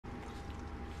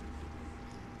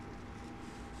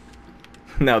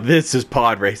Now this is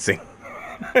pod racing.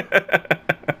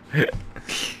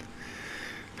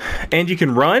 And you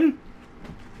can run?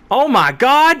 Oh my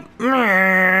god!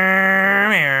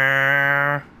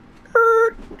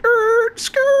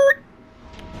 Skirt!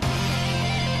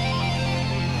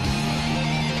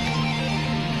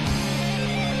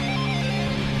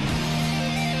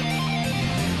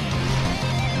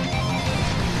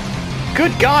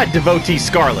 Good God, Devotee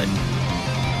Scarlet!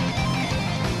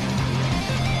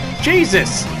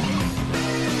 Jesus!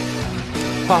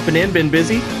 Popping in, been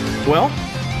busy. Well,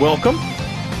 welcome.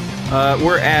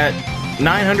 We're at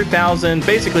 900,000,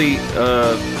 basically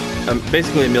a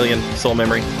million soul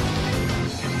memory.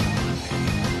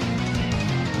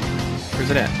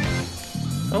 Where's it at?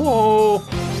 Hello,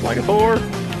 Slagathor.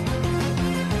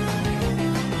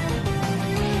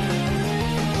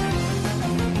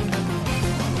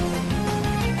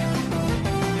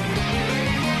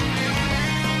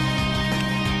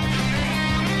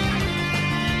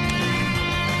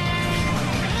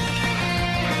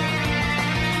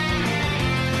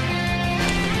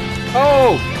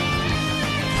 Oh!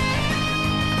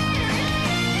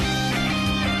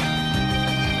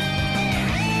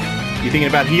 You thinking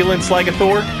about healing,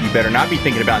 Slagathor? You better not be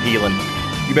thinking about healing.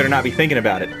 You better not be thinking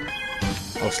about it.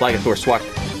 Oh, Slagathor swapped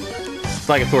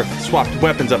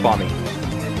weapons up on me.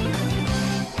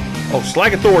 Oh,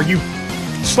 Slagathor, you...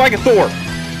 Slagathor!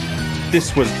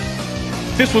 This was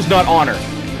not honor.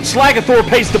 Slagathor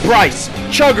pays the price.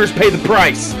 Chuggers pay the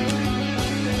price.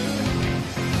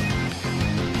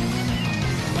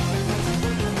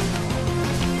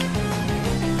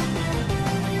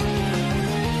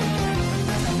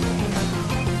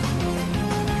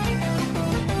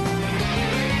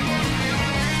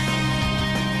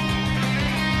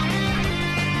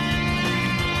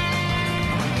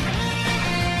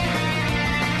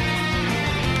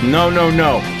 No, no,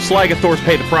 no. Slagathors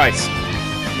pay the price. Good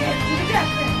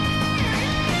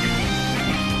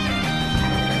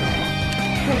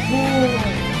boy.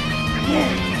 Yeah.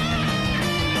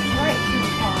 That's right,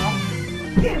 Paw.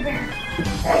 Get a bear.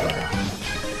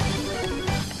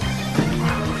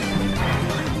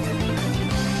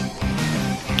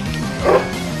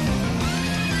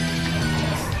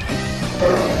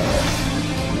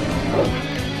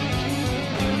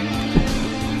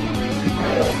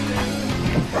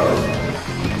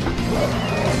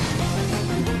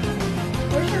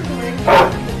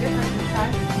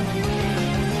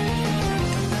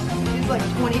 He's like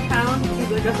 20 pounds, he's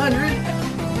like 100.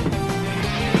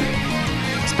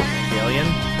 Alien?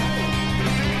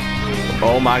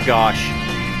 Oh my gosh.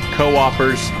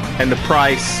 Co-opers and the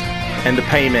price and the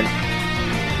payment.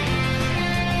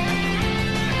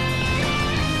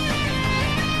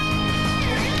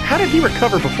 How did he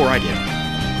recover before I did?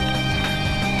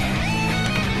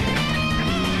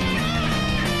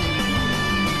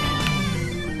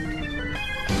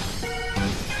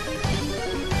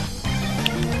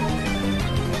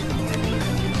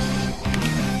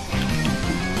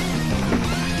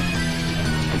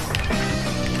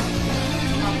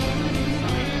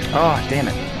 Oh, damn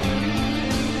it.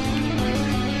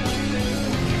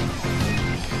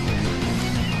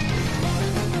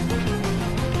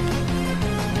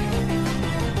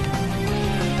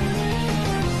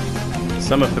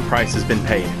 Some of the price has been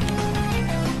paid,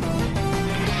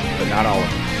 but not all of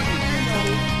it.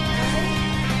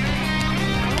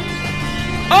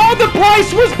 Oh, the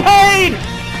price was paid!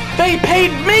 They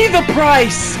paid me the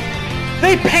price!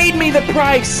 They paid me the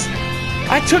price!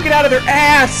 I took it out of their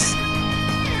ass!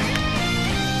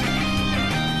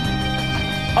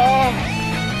 Oh.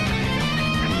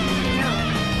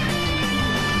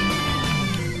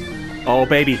 Oh,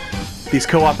 baby. These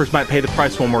co-opers might pay the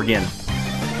price one more again.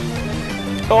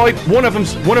 Oh, one of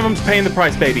them's paying the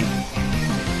price, baby.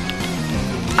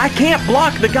 I can't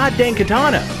block the goddamn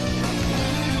katana.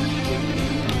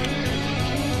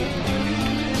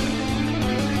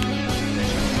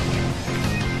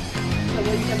 So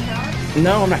will you cut power?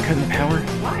 No, I'm not cutting the power.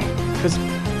 Why? Because,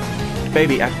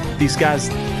 baby, these guys...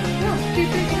 No, dude,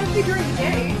 it has to be during the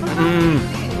day.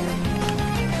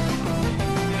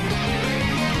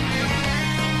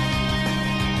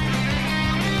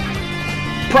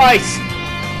 Price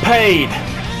paid.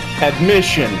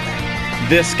 Admission.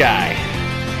 This guy.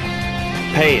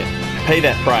 Pay it. Pay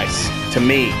that price to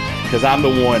me, because I'm the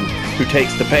one who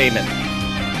takes the payment.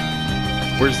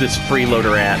 Where's this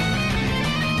freeloader at?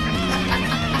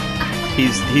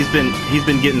 He's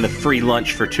been getting the free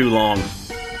lunch for too long.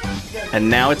 And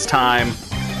now it's time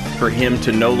for him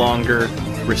to no longer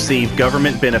receive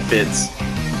government benefits,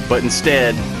 but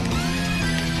instead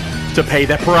to pay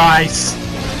the price.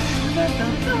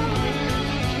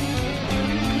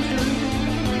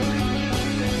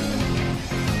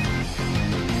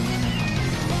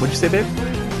 What'd you say, babe?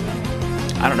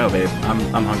 I don't know, babe.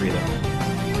 I'm hungry though.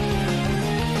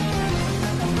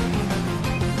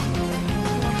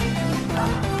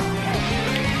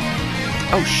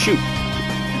 Oh shoot!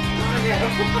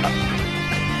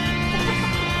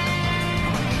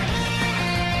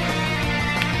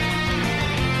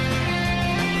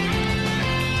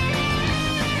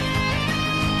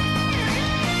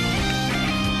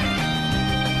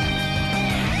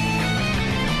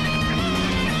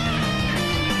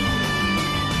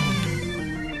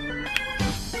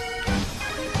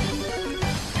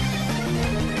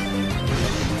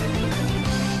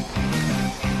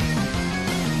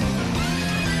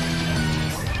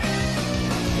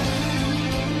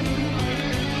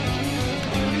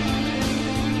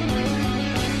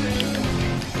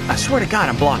 I swear to God,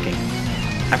 I'm blocking.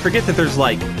 I forget that there's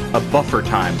like a buffer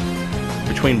time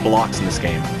between blocks in this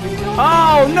game.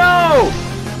 Oh no!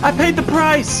 I paid the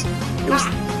price! It was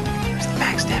the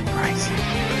backstab price.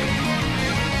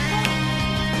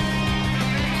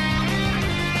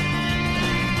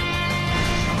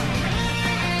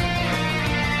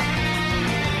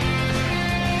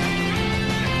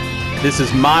 This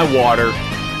is my water.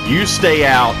 You stay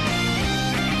out.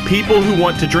 People who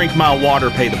want to drink my water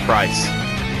pay the price.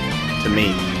 To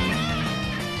me.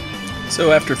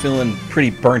 So after feeling pretty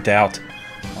burnt out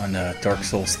on Dark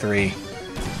Souls 3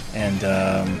 and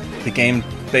the game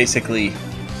basically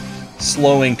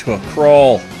slowing to a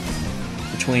crawl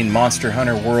between Monster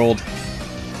Hunter World,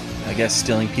 I guess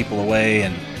stealing people away,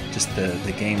 and just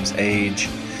the game's age,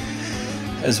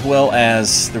 as well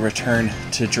as the Return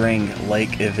to Drang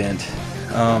Lake event.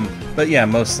 But yeah,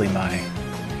 mostly my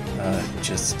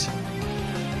just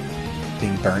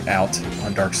being burnt out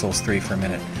on Dark Souls 3 for a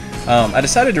minute. I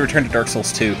decided to return to Dark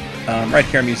Souls 2. Right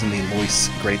here I'm using the Lois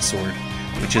Greatsword,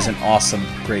 which is an awesome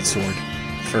greatsword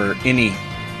for any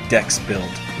dex build.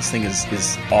 This thing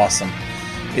is awesome.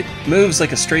 It moves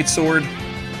like a straight sword,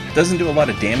 doesn't do a lot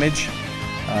of damage,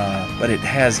 but it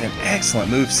has an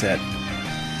excellent moveset,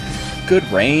 good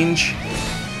range,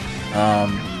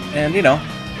 and you know,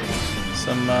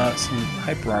 some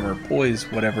hyper armor, poise,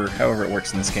 however it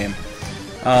works in this game.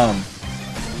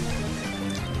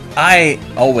 I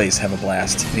always have a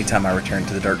blast anytime I return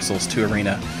to the Dark Souls 2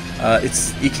 arena.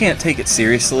 You can't take it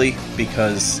seriously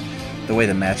because the way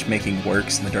the matchmaking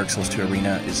works in the Dark Souls 2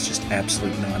 arena is just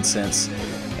absolute nonsense.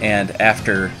 And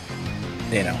after,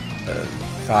 you know,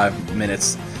 5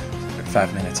 minutes,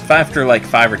 after like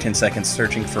 5 or 10 seconds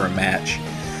searching for a match,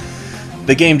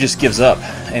 the game just gives up.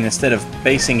 And instead of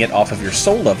basing it off of your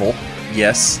soul level,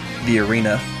 yes, the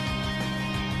arena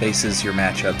bases your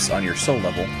matchups on your soul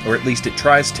level, or at least it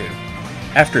tries to.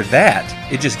 After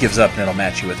that, it just gives up and it'll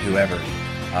match you with whoever.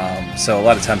 So a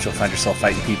lot of times you'll find yourself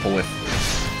fighting people with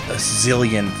a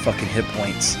zillion fucking hit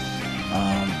points.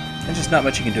 And just not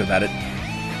much you can do about it.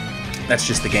 That's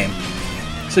just the game.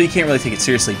 So you can't really take it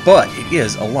seriously, but it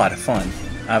is a lot of fun.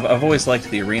 I've always liked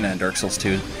the arena in Dark Souls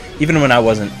 2. Even when I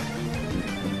wasn't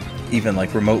even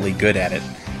like remotely good at it,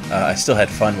 I still had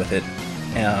fun with it.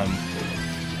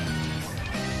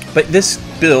 But this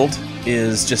build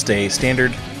is just a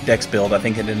standard dex build. I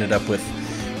think it ended up with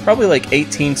probably like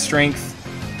 18 strength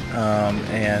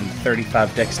and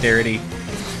 35 dexterity,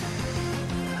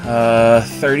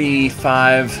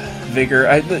 35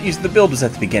 vigor. The build was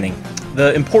at the beginning.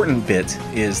 The important bit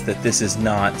is that this is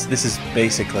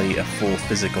basically a full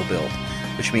physical build,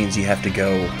 which means you have to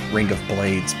go Ring of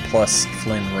Blades plus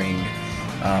Flynn Ring.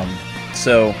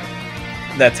 So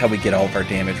that's how we get all of our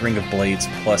damage. Ring of Blades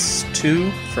plus 2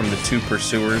 from the 2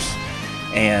 Pursuers,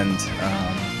 and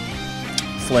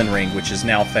Flynn Ring, which is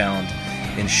now found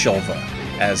in Shulva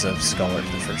as of Scholar of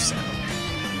the First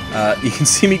Sound. You can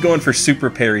see me going for super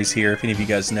parries here, if any of you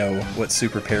guys know what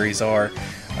super parries are.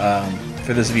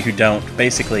 For those of you who don't,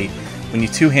 basically, when you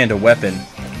two-hand a weapon,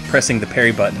 pressing the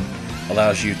parry button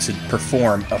allows you to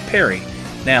perform a parry.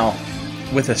 Now,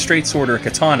 with a straight sword or a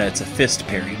katana, it's a fist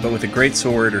parry, but with a great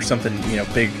sword or something, you know,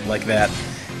 big like that,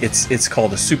 it's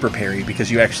called a super parry because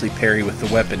you actually parry with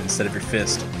the weapon instead of your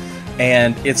fist.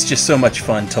 And it's just so much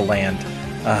fun to land.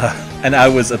 And I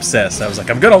was obsessed. I was like,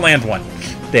 I'm gonna land one.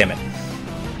 Damn it.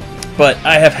 But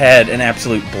I have had an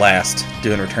absolute blast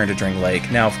doing Return to Drang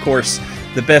Lake. Now, of course,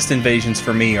 the best invasions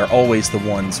for me are always the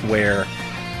ones where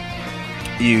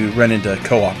you run into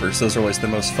co-opers. Those are always the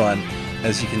most fun,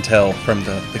 as you can tell from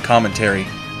the commentary.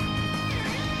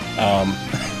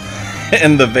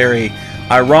 And the very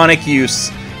ironic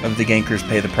use of the Gankers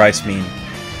pay the price meme.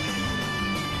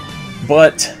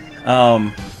 But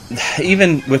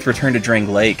even with Return to Drang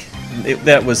Lake,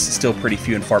 that was still pretty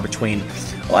few and far between.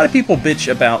 A lot of people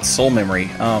bitch about soul memory.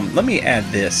 Let me add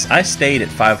this. I stayed at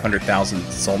 500,000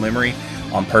 soul memory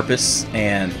on purpose,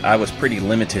 and I was pretty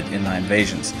limited in my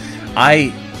invasions.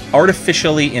 I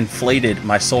artificially inflated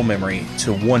my soul memory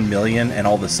to 1 million, and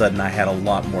all of a sudden I had a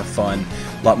lot more fun,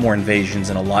 a lot more invasions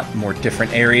in a lot more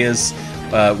different areas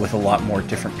with a lot more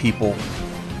different people.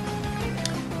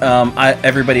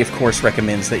 Everybody, of course,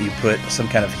 recommends that you put some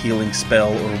kind of healing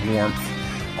spell or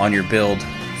warmth on your build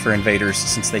for invaders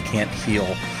since they can't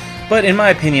heal. But in my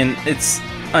opinion, it's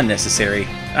unnecessary.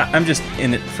 I'm just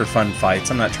in it for fun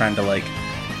fights. I'm not trying to, like,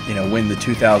 you know, win the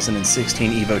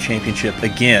 2016 EVO Championship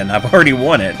again. I've already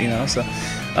won it, you know, so...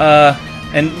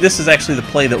 and this is actually the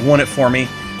play that won it for me.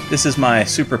 This is my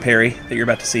super parry that you're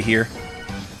about to see here.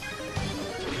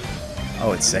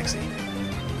 Oh, it's sexy.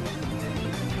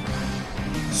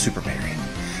 Super parry.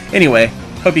 Anyway,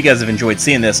 hope you guys have enjoyed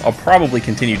seeing this. I'll probably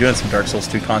continue doing some Dark Souls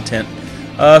 2 content.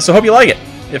 So hope you like it.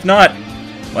 If not,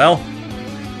 well,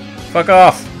 fuck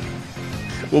off.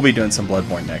 We'll be doing some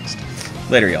Bloodborne next.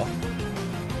 Later, y'all.